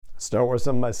Star Wars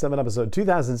 7x7, episode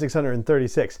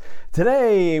 2636.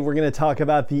 Today, we're going to talk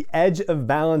about The Edge of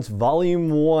Balance, Volume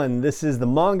 1. This is the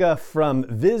manga from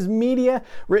Viz Media,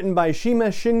 written by Shima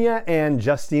Shinya and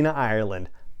Justina Ireland.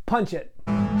 Punch it!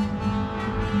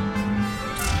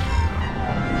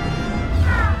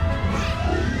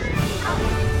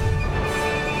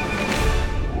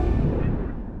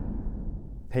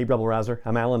 Hey Rebel Rouser,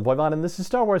 I'm Alan Voivod, and this is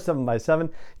Star Wars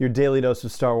 7x7, your daily dose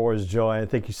of Star Wars joy, and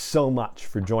thank you so much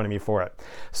for joining me for it.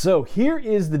 So here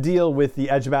is the deal with The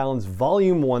Edge of Balance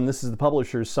Volume 1. This is the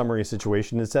publisher's summary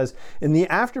situation. It says, in the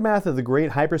aftermath of the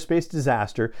great hyperspace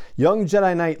disaster, young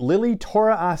Jedi Knight Lily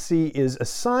Tora Asi is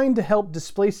assigned to help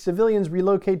displaced civilians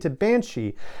relocate to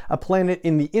Banshee, a planet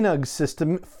in the Inug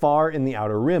system far in the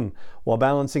Outer Rim. While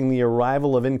balancing the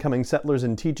arrival of incoming settlers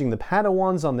and teaching the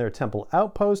Padawans on their temple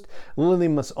outpost, Lily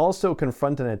must also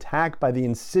confront an attack by the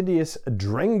insidious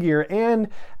Drengir and,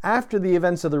 after the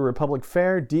events of the Republic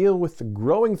Fair, deal with the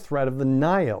growing threat of the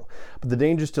Nihil. But the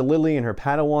dangers to Lily and her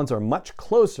Padawans are much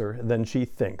closer than she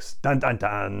thinks. Dun dun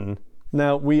dun!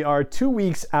 Now, we are 2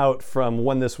 weeks out from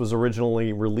when this was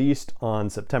originally released on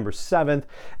September 7th,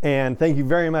 and thank you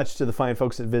very much to the fine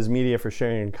folks at Viz Media for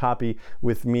sharing a copy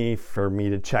with me for me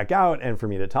to check out and for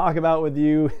me to talk about with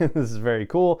you. This is very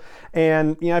cool.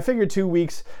 And, I figured 2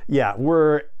 weeks,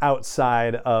 we're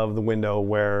outside of the window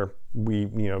where we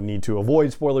need to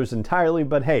avoid spoilers entirely,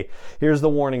 but hey, here's the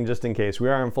warning just in case. We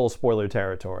are in full spoiler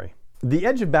territory. The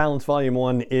Edge of Balance Volume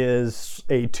 1 is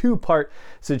a two-part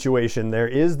situation. There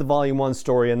is the Volume 1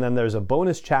 story, and then there's a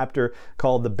bonus chapter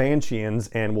called The Bansheeans,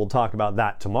 and we'll talk about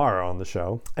that tomorrow on the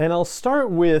show. And I'll start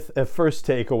with a first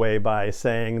takeaway by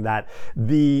saying that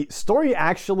the story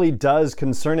actually does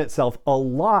concern itself a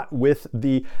lot with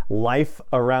the life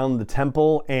around the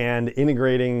temple and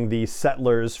integrating the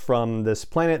settlers from this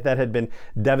planet that had been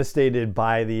devastated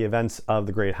by the events of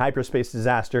the Great Hyperspace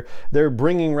Disaster. They're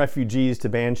bringing refugees to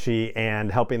Banshee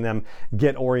and helping them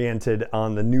get oriented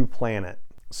on the new planet.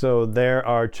 So there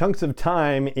are chunks of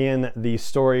time in the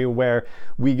story where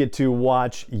we get to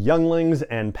watch younglings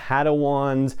and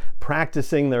Padawans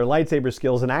practicing their lightsaber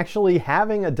skills and actually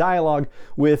having a dialogue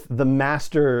with the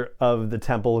master of the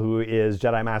temple, who is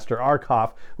Jedi Master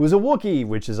Arkoff, who's a Wookiee,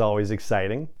 which is always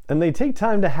exciting. And they take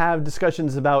time to have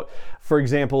discussions about, for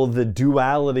example, the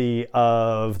duality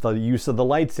of the use of the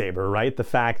lightsaber, right? The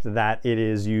fact that it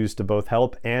is used to both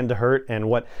help and to hurt, and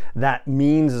what that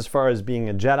means as far as being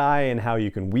a Jedi and how you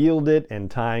can wield it,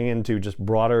 and tying into just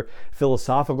broader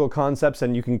philosophical concepts.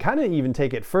 And you can kind of even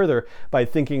take it further by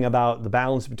thinking about the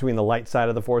balance between the light side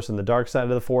of the Force and the dark side of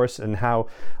the Force, and how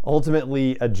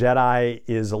ultimately a Jedi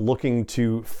is looking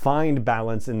to find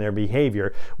balance in their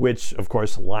behavior, which of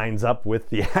course lines up with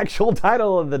the actual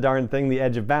title of the darn thing, The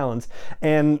Edge of Balance.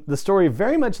 And the story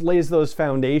very much lays those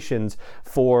foundations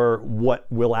for what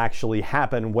will actually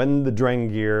happen when the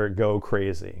Drengir go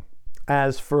crazy.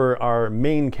 As for our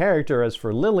main character, as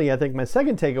for Lily, I think my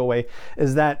second takeaway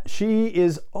is that she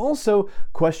is also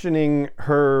questioning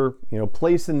her,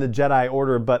 place in the Jedi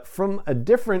Order, but from a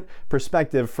different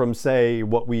perspective from, say,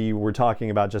 what we were talking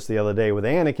about just the other day with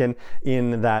Anakin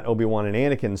in that Obi-Wan and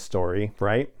Anakin story,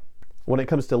 right? When it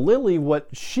comes to Lily, what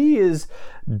she is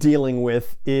dealing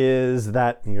with is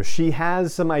that she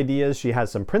has some ideas, she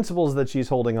has some principles that she's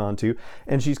holding on to,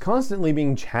 and she's constantly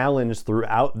being challenged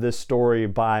throughout this story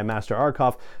by Master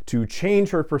Arkoff to change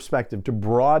her perspective, to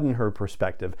broaden her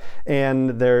perspective.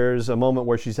 And there's a moment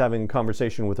where she's having a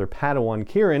conversation with her Padawan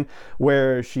Kieran,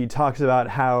 where she talks about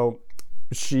how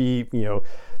she,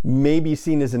 may be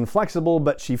seen as inflexible,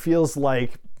 but she feels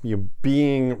like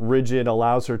being rigid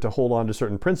allows her to hold on to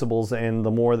certain principles, and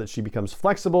the more that she becomes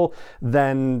flexible,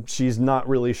 then she's not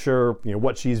really sure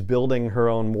what she's building her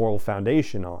own moral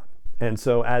foundation on. And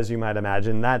so, as you might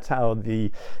imagine, that's how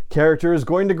the character is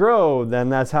going to grow. Then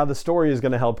that's how the story is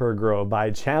going to help her grow,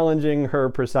 by challenging her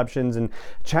perceptions and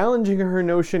challenging her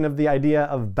notion of the idea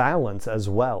of balance as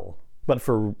well. But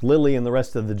for Lily and the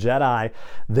rest of the Jedi,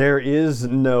 there is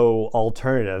no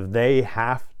alternative. They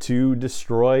have to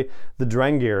destroy the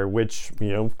Drengir, which,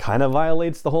 kind of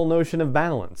violates the whole notion of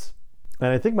balance. And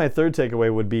I think my third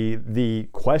takeaway would be the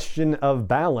question of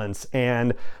balance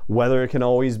and whether it can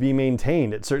always be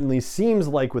maintained. It certainly seems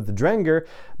like with the Drengir,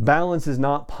 balance is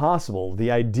not possible. The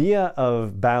idea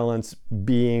of balance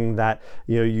being that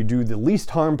you do the least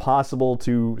harm possible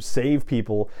to save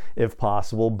people if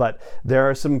possible, but there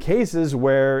are some cases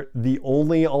where the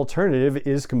only alternative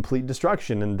is complete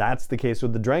destruction, and that's the case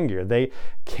with the Drengir. They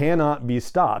cannot be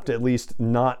stopped, at least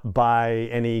not by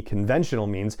any conventional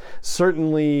means.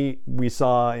 Certainly, we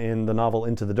saw in the novel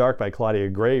Into the Dark by Claudia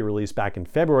Gray, released back in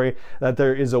February, that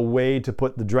there is a way to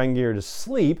put the Drengir to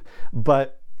sleep,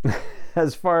 but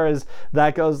as far as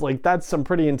that goes, like that's some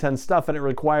pretty intense stuff, and it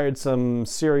required some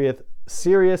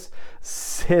serious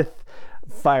Sith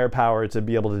firepower to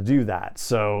be able to do that.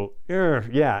 So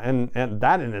yeah, and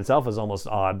that in itself is almost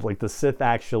odd, like the Sith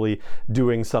actually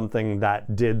doing something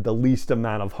that did the least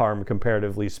amount of harm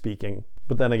comparatively speaking.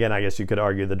 But then again, I guess you could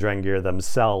argue the Drengir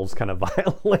themselves kind of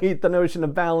violate the notion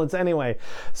of balance anyway.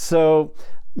 So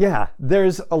yeah,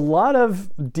 there's a lot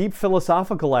of deep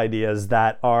philosophical ideas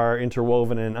that are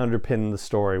interwoven and underpin the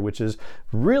story, which is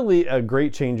really a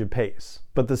great change of pace.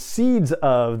 But the seeds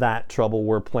of that trouble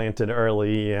were planted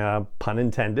early, pun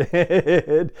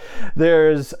intended.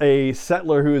 There's a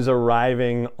settler who is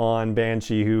arriving on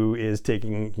Banshee who is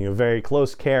taking very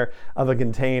close care of a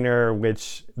container,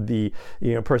 which the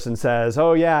person says,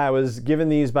 oh yeah, I was given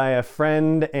these by a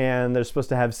friend and they're supposed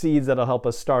to have seeds that'll help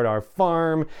us start our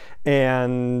farm.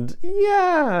 And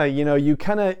yeah, you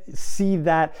kind of see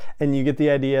that and you get the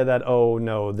idea that, oh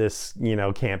no, this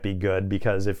can't be good,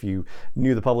 because if you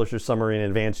knew the publisher's summary in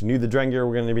advance, you knew the Drengir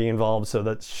were going to be involved, so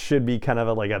that should be kind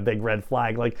of like a big red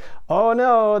flag, like, oh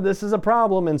no, this is a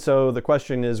problem. And so the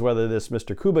question is whether this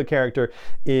Mr. Kuba character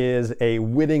is a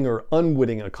witting or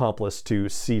unwitting accomplice to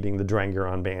seeding the Drengir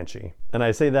on Banshee. And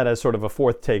I say that as sort of a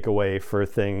fourth takeaway for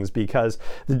things, because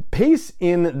the pace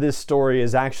in this story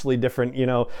is actually different.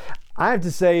 I have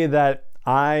to say that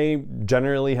I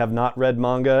generally have not read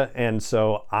manga, and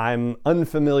so I'm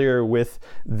unfamiliar with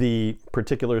the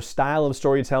particular style of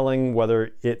storytelling,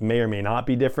 whether it may or may not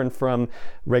be different from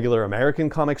regular American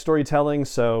comic storytelling.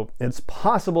 So it's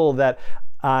possible that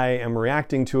I am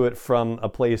reacting to it from a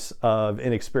place of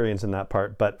inexperience in that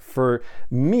part. But for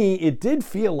me, it did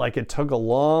feel like it took a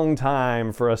long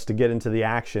time for us to get into the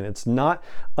action. It's not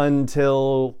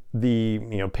until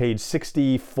the page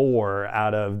 64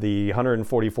 out of the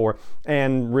 144,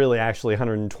 and really actually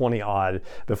 120 odd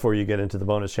before you get into the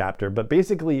bonus chapter. But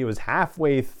basically it was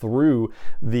halfway through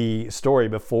the story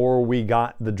before we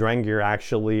got the Drengir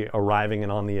actually arriving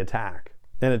and on the attack.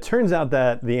 And it turns out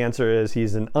that the answer is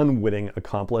he's an unwitting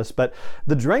accomplice. But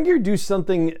the Drengir do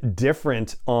something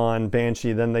different on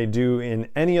Banshee than they do in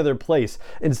any other place.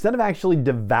 Instead of actually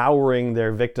devouring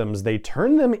their victims, they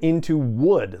turn them into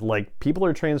wood. Like, people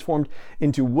are transformed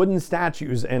into wooden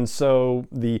statues. And so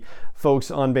the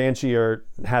folks on Banshee are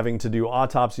having to do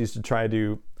autopsies to try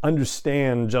to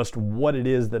understand just what it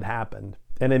is that happened.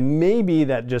 And it may be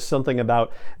that just something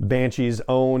about Banshee's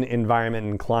own environment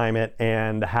and climate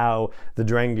and how the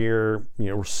Drengir,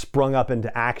 sprung up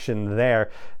into action there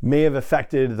may have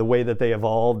affected the way that they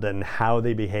evolved and how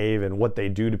they behave and what they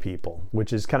do to people,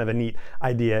 which is kind of a neat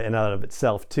idea in and of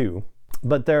itself too.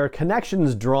 But there are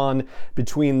connections drawn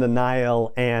between the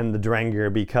Nihil and the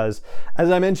Drengir because,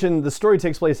 as I mentioned, the story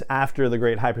takes place after the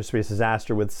Great Hyperspace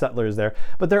Disaster with settlers there.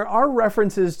 But there are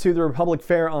references to the Republic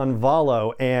Fair on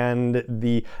Valo, and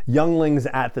the younglings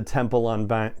at the temple on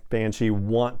Banshee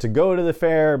want to go to the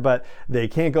fair, but they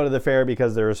can't go to the fair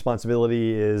because their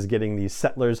responsibility is getting these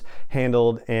settlers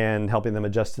handled and helping them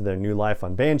adjust to their new life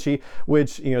on Banshee,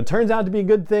 which turns out to be a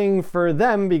good thing for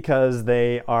them because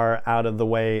they are out of the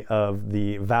way of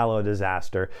the Valo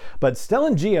disaster. But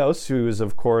Stellan Gios, who is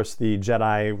of course the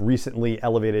Jedi recently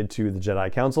elevated to the Jedi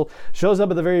Council, shows up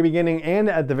at the very beginning and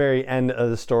at the very end of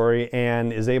the story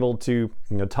and is able to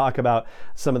talk about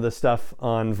some of the stuff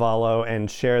on Valo and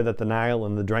share that the Nihil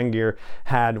and the Drengir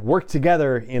had worked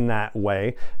together in that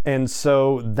way. And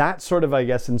so that sort of, I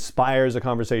guess, inspires a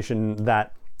conversation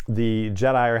that the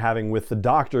Jedi are having with the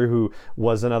Doctor, who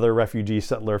was another refugee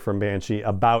settler from Banshee,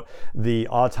 about the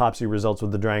autopsy results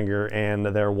with the Drengir, and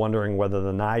they're wondering whether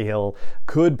the Nihil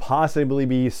could possibly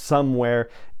be somewhere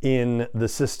in the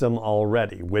system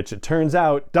already, which it turns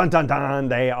out, dun dun dun,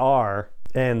 they are.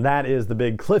 And that is the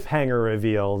big cliffhanger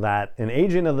reveal that an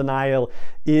agent of the Nihil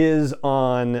is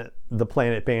on the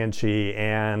planet Banshee,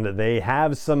 and they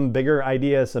have some bigger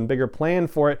idea, some bigger plan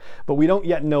for it, but we don't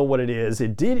yet know what it is.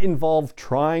 It did involve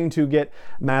trying to get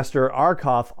Master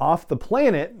Arkoff off the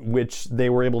planet, which they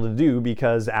were able to do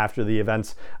because after the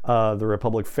events of the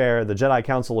Republic Fair, the Jedi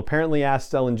Council apparently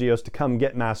asked Stellan Gios to come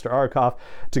get Master Arkoff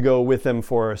to go with them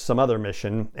for some other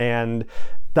mission, and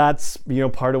that's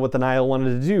part of what the Nihil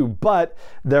wanted to do. But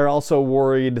they're also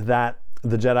worried that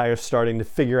the Jedi are starting to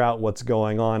figure out what's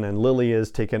going on, and Lily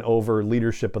has taken over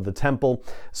leadership of the temple.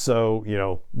 So,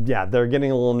 they're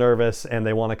getting a little nervous and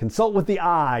they want to consult with the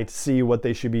Eye to see what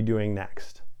they should be doing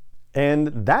next. And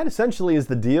that essentially is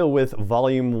the deal with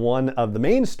volume 1 of the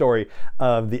main story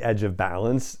of The Edge of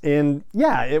Balance. And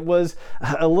yeah, it was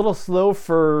a little slow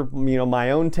for,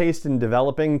 my own taste in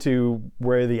developing to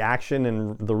where the action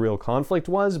and the real conflict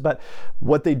was, but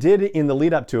what they did in the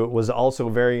lead up to it was also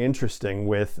very interesting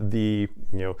with the,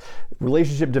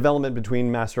 relationship development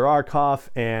between Master Arkoff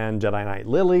and Jedi Knight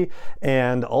Lily,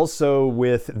 and also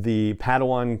with the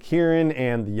Padawan Kieran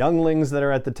and the younglings that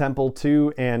are at the temple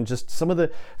too, and just some of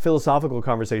the philosophical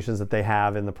conversations that they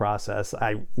have in the process.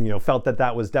 I, felt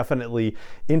that was definitely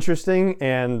interesting,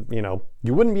 and,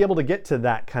 you wouldn't be able to get to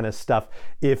that kind of stuff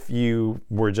if you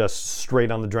were just straight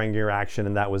on the Drengir action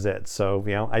and that was it. So,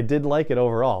 I did like it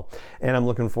overall, and I'm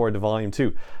looking forward to volume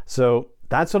 2. So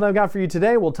that's what I've got for you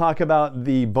today. We'll talk about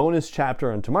the bonus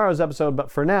chapter on tomorrow's episode,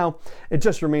 but for now, it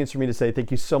just remains for me to say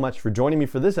thank you so much for joining me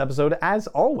for this episode, as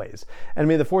always, and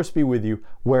may the Force be with you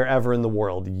wherever in the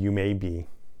world you may be.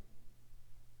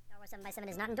 7x7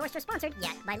 is not endorsed or sponsored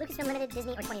yet by Lucasfilm Limited,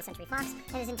 Disney, or 20th Century Fox,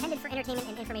 and is intended for entertainment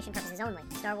and information purposes only.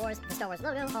 Star Wars, the Star Wars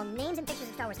logo, all names and pictures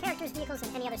of Star Wars characters, vehicles,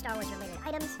 and any other Star Wars related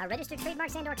items are registered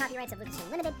trademarks and/or copyrights of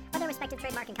Lucasfilm Limited, or their respective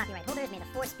trademark and copyright holders. May the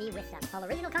Force be with them. All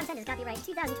original content is copyright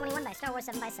 2021 by Star Wars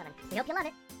 7x7. We hope you love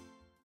it.